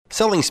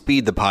Selling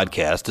Speed, the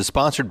podcast, is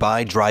sponsored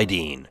by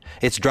Dryden.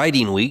 It's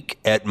Dryden Week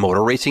at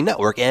Motor Racing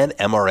Network and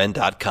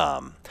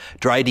MRN.com.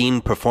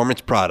 Dryden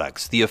Performance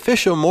Products, the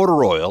official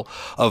motor oil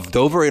of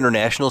Dover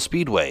International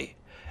Speedway.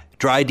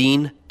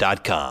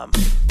 Dryden.com.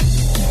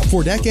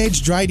 For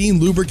decades, Dryden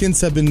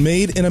lubricants have been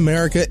made in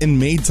America and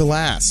made to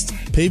last,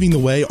 paving the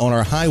way on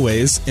our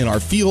highways, in our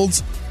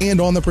fields,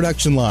 and on the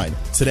production line.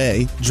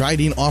 Today,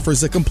 Dryden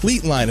offers a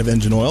complete line of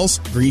engine oils,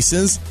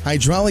 greases,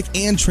 hydraulic,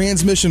 and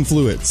transmission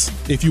fluids.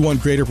 If you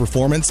want greater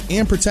performance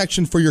and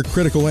protection for your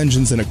critical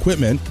engines and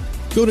equipment,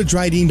 go to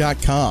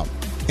Dryden.com.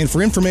 And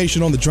for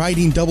information on the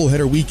Dryden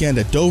Doubleheader Weekend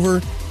at Dover,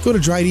 go to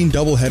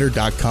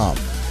DrydenDoubleheader.com.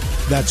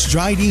 That's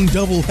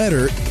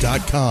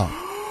DrydenDoubleheader.com.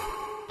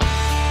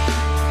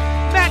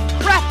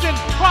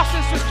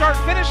 Crosses the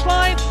start-finish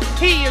line.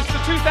 He is the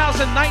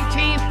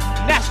 2019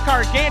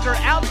 NASCAR Gander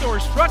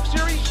Outdoors Truck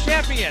Series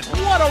champion.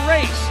 What a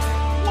race.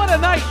 What a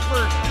night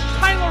for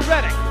Tyler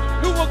Reddick,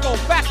 who will go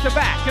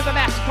back-to-back in the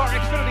NASCAR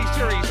Xfinity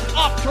Series.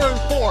 Off turn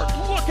 4,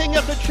 looking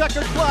at the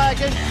checkered flag,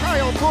 and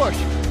Kyle Busch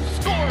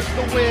scores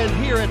the win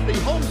here at the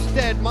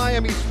Homestead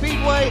Miami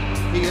Speedway.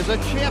 He is a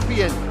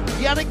champion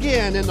yet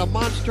again in the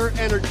Monster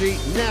Energy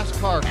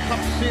NASCAR Cup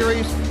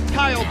Series.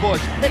 Kyle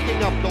Busch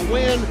picking up the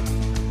win.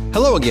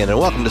 Hello again, and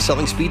welcome to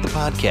Selling Speed, the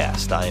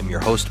podcast. I am your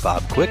host,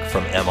 Bob Quick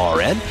from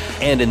MRN,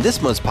 and in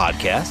this month's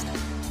podcast,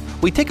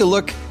 we take a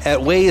look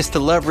at ways to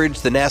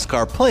leverage the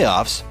NASCAR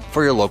Playoffs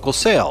for your local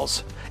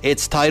sales.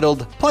 It's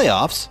titled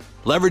Playoffs,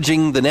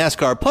 Leveraging the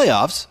NASCAR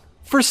Playoffs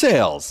for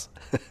Sales.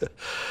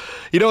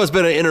 You know, it's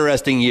been an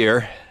interesting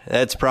year.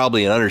 That's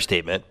probably an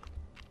understatement.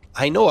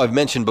 I know I've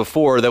mentioned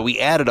before that we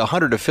added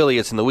 100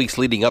 affiliates in the weeks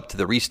leading up to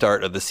the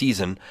restart of the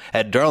season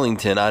at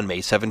Darlington on May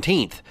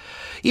 17th.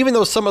 Even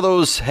though some of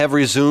those have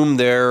resumed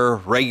their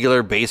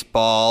regular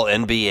baseball,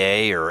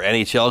 NBA, or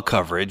NHL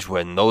coverage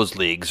when those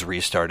leagues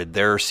restarted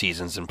their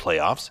seasons and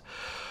playoffs,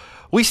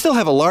 we still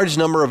have a large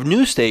number of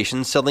new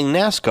stations selling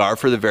NASCAR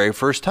for the very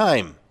first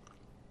time.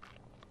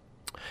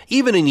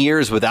 Even in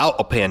years without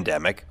a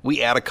pandemic,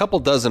 we add a couple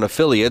dozen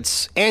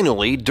affiliates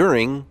annually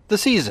during the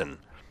season.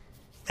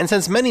 And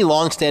since many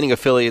long-standing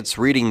affiliates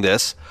reading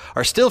this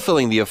are still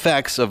feeling the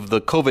effects of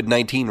the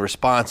COVID-19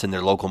 response in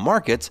their local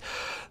markets,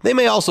 they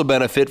may also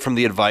benefit from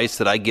the advice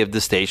that I give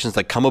the stations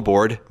that come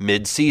aboard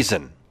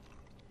mid-season.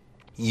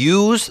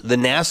 Use the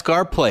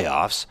NASCAR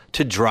playoffs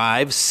to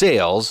drive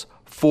sales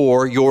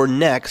for your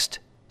next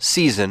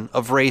season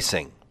of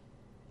racing.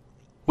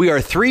 We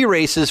are 3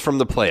 races from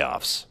the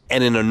playoffs,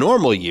 and in a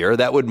normal year,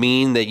 that would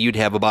mean that you'd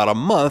have about a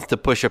month to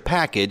push a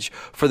package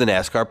for the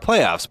NASCAR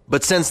playoffs.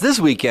 But since this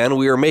weekend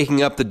we are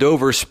making up the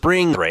Dover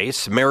Spring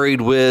race,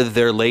 married with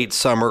their late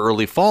summer,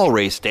 early fall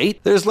race date,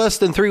 there's less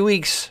than 3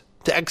 weeks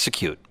to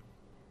execute.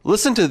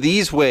 Listen to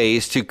these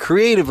ways to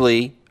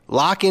creatively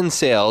lock in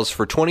sales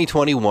for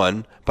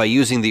 2021 by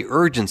using the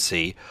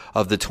urgency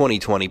of the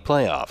 2020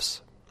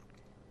 playoffs.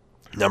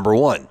 Number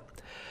 1.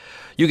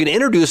 You can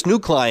introduce new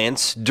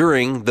clients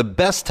during the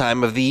best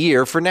time of the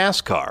year for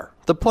NASCAR,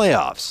 the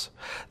playoffs.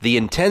 The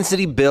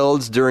intensity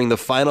builds during the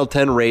final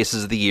 10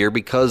 races of the year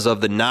because of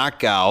the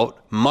knockout,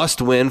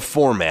 must-win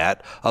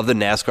format of the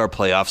NASCAR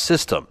playoff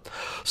system.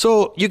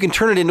 So you can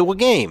turn it into a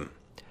game.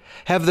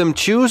 Have them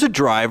choose a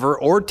driver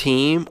or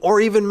team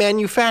or even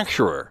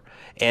manufacturer.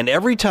 And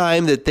every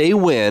time that they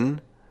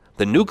win,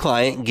 the new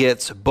client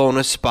gets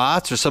bonus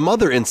spots or some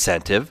other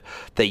incentive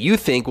that you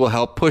think will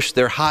help push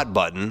their hot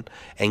button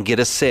and get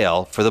a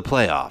sale for the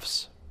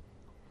playoffs.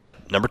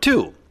 Number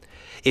 2,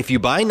 if you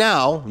buy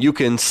now, you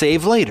can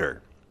save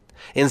later.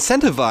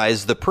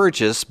 Incentivize the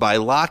purchase by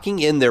locking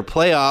in their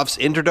playoffs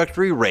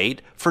introductory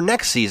rate for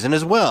next season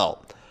as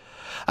well.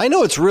 I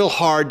know it's real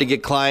hard to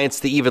get clients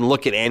to even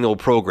look at annual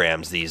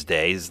programs these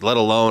days, let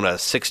alone a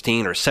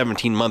 16 or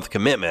 17-month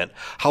commitment.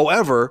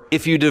 However,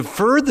 if you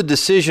defer the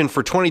decision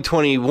for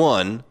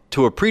 2021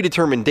 to a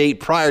predetermined date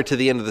prior to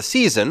the end of the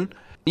season,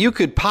 you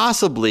could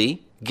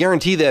possibly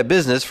guarantee that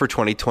business for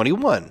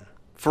 2021.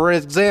 For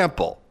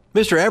example,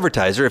 Mr.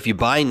 Advertiser, if you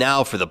buy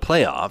now for the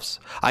playoffs,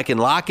 I can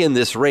lock in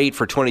this rate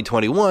for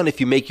 2021 if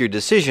you make your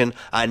decision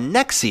on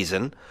next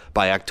season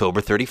by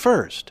October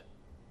 31st.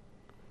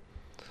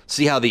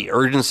 See how the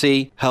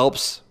urgency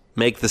helps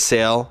make the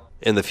sale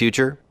in the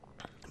future?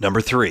 Number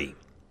 3,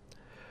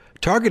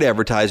 target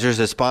advertisers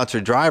that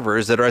sponsor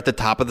drivers that are at the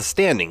top of the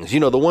standings. You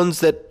know, the ones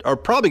that are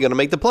probably going to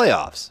make the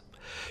playoffs.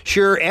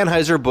 Sure,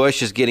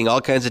 Anheuser-Busch is getting all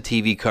kinds of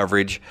TV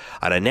coverage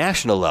on a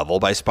national level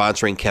by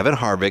sponsoring Kevin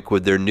Harvick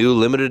with their new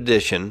limited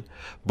edition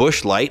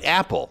Busch Light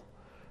Apple.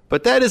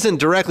 But that isn't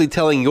directly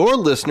telling your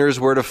listeners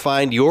where to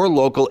find your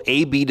local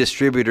AB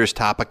distributor's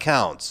top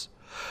accounts.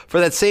 For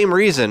that same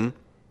reason,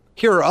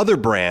 here are other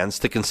brands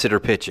to consider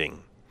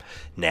pitching.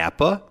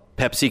 Napa,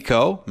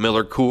 PepsiCo,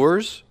 Miller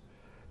Coors,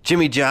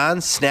 Jimmy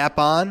John's,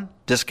 Snap-on,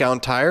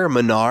 Discount Tire,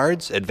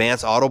 Menards,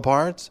 Advance Auto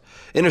Parts,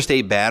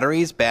 Interstate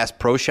Batteries, Bass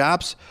Pro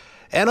Shops,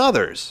 and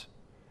others.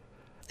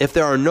 If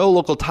there are no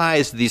local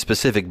ties to these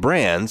specific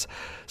brands,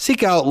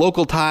 seek out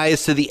local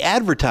ties to the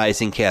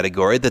advertising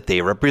category that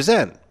they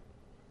represent.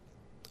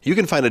 You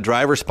can find a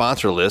driver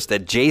sponsor list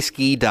at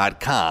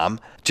jski.com.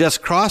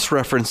 Just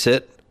cross-reference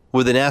it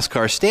with the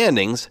NASCAR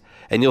standings,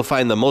 and you'll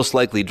find the most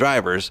likely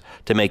drivers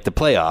to make the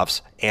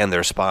playoffs and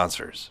their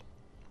sponsors.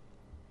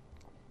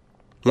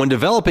 When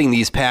developing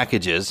these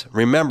packages,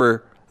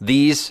 remember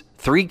these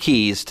 3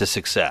 keys to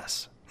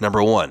success.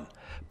 Number 1,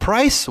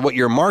 price what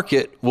your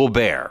market will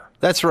bear.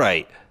 That's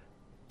right.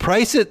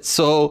 Price it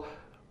so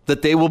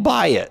that they will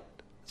buy it.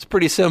 It's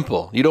pretty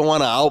simple. You don't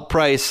want to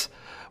outprice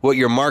what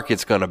your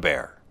market's going to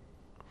bear.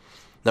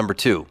 Number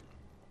 2,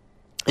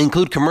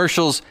 include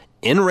commercials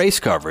in race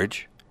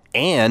coverage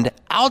and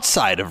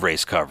outside of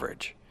race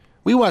coverage.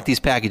 We want these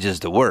packages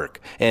to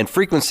work, and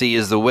frequency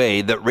is the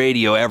way that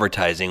radio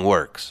advertising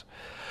works.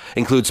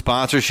 Include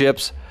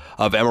sponsorships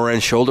of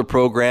MRN shoulder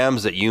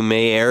programs that you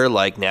may air,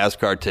 like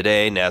NASCAR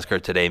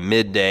Today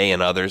Midday,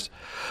 and others.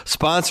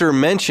 Sponsor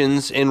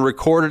mentions in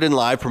recorded and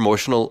live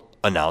promotional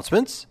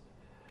announcements.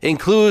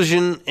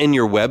 Inclusion in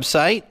your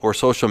website or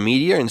social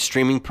media and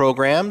streaming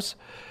programs.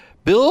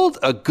 Build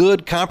a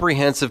good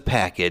comprehensive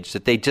package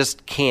that they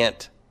just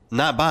can't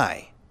not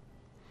buy.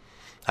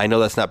 I know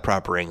that's not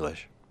proper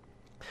English.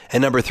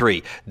 And number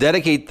 3,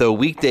 dedicate the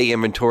weekday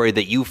inventory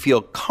that you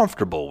feel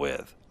comfortable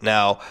with.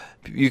 Now,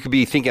 you could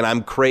be thinking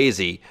I'm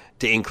crazy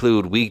to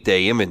include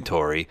weekday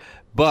inventory,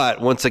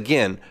 but once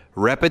again,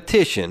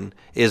 repetition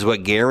is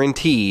what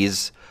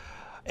guarantees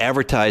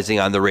advertising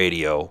on the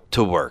radio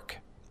to work.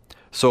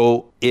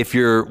 So if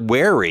you're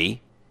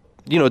wary,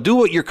 do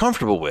what you're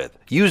comfortable with.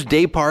 Use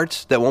day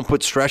parts that won't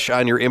put stress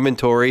on your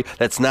inventory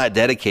that's not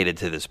dedicated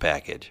to this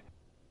package.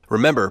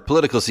 Remember,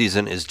 political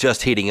season is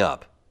just heating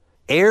up.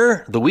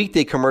 Air the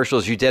weekday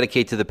commercials you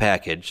dedicate to the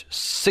package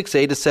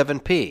 6A to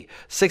 7P,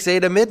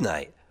 6A to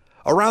midnight,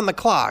 around the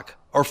clock,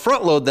 or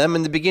front load them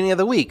in the beginning of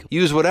the week.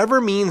 Use whatever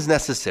means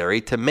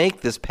necessary to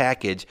make this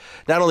package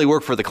not only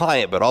work for the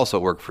client, but also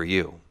work for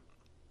you.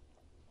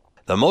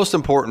 The most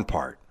important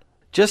part,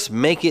 just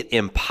make it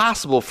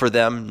impossible for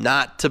them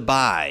not to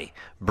buy.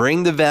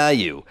 Bring the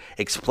value.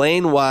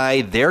 Explain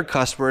why their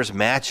customers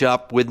match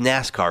up with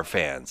NASCAR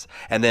fans,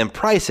 and then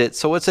price it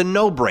so it's a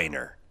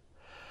no-brainer.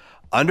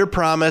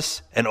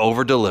 Under-promise and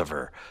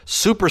over-deliver.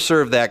 Super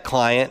serve that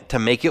client to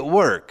make it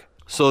work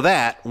so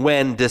that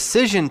when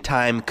decision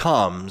time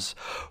comes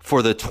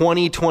for the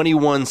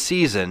 2021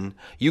 season,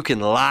 you can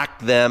lock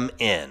them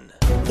in.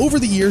 Over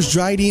the years,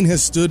 Dryden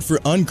has stood for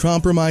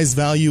uncompromised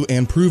value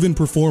and proven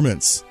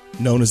performance.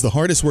 Known as the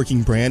hardest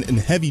working brand in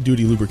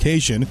heavy-duty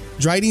lubrication,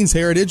 Dryden's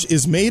heritage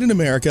is made in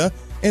America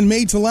and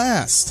made to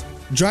last.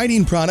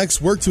 Dryden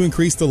products work to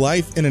increase the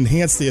life and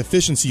enhance the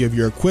efficiency of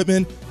your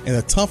equipment in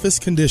the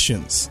toughest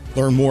conditions.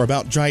 Learn more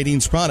about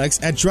Dryden's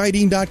products at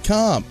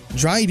Dryden.com.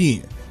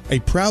 Dryden, a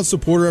proud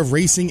supporter of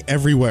racing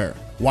everywhere.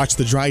 Watch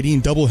the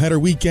Dryden Doubleheader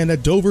Weekend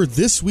at Dover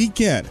this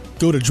weekend.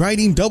 Go to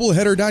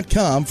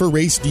DrydenDoubleheader.com for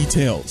race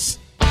details.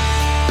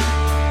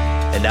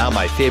 And now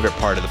my favorite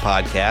part of the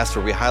podcast,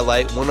 where we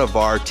highlight one of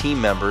our team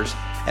members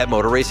at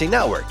Motor Racing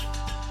Network.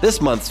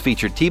 This month's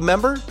featured team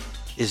member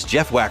is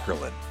Jeff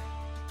Wackerlin.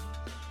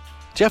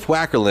 Jeff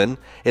Wackerlin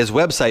is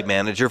website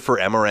manager for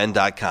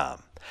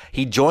MRN.com.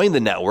 He joined the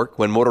network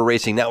when Motor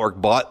Racing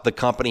Network bought the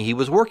company he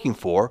was working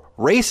for,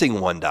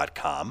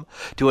 Racing1.com,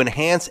 to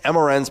enhance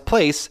MRN's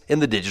place in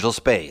the digital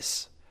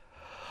space.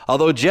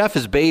 Although Jeff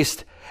is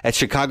based at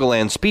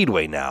Chicagoland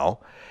Speedway now,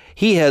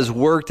 he has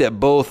worked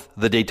at both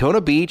the Daytona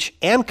Beach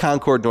and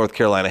Concord, North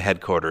Carolina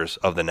headquarters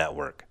of the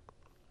network.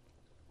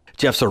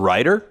 Jeff's a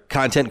writer,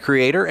 content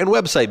creator, and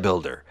website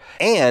builder.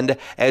 And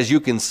as you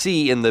can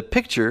see in the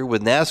picture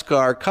with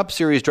NASCAR Cup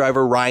Series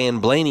driver Ryan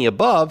Blaney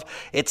above,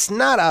 it's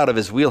not out of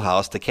his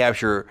wheelhouse to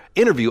capture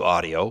interview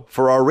audio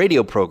for our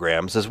radio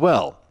programs as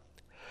well.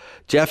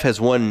 Jeff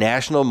has won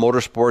National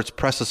Motorsports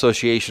Press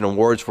Association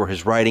awards for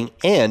his writing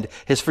and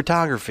his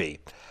photography.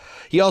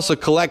 He also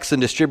collects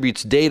and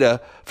distributes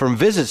data from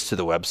visits to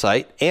the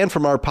website and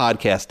from our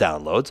podcast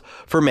downloads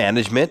for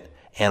management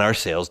and our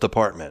sales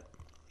department.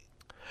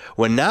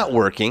 When not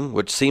working,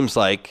 which seems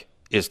like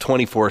is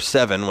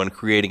 24/7 when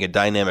creating a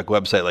dynamic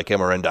website like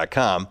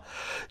MRN.com,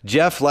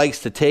 Jeff likes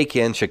to take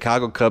in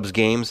Chicago Cubs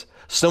games,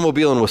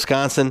 snowmobile in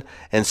Wisconsin,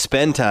 and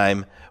spend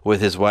time with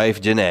his wife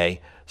Janae,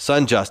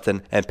 son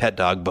Justin, and pet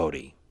dog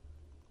Bodie.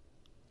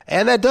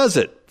 And that does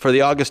it for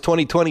the August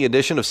 2020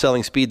 edition of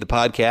Selling Speed, the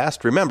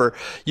podcast. Remember,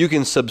 you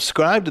can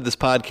subscribe to this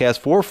podcast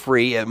for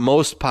free at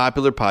most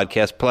popular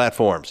podcast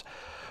platforms.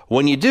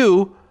 When you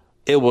do,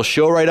 it will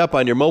show right up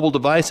on your mobile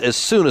device as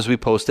soon as we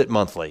post it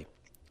monthly.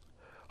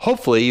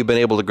 Hopefully, you've been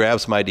able to grab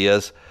some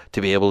ideas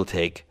to be able to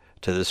take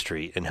to the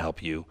street and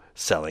help you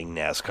selling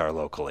NASCAR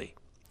locally.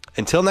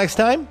 Until next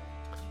time,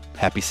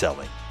 happy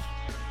selling.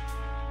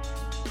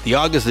 The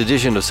August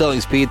edition of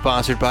Selling Speed,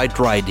 sponsored by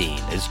Dryden.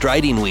 It's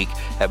Dryden Week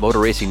at Motor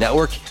Racing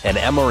Network and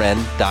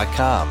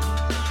MRN.com.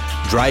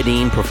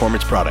 Dryden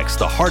Performance Products,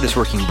 the hardest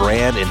working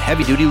brand in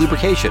heavy-duty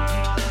lubrication.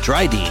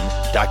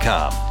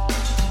 Dryden.com.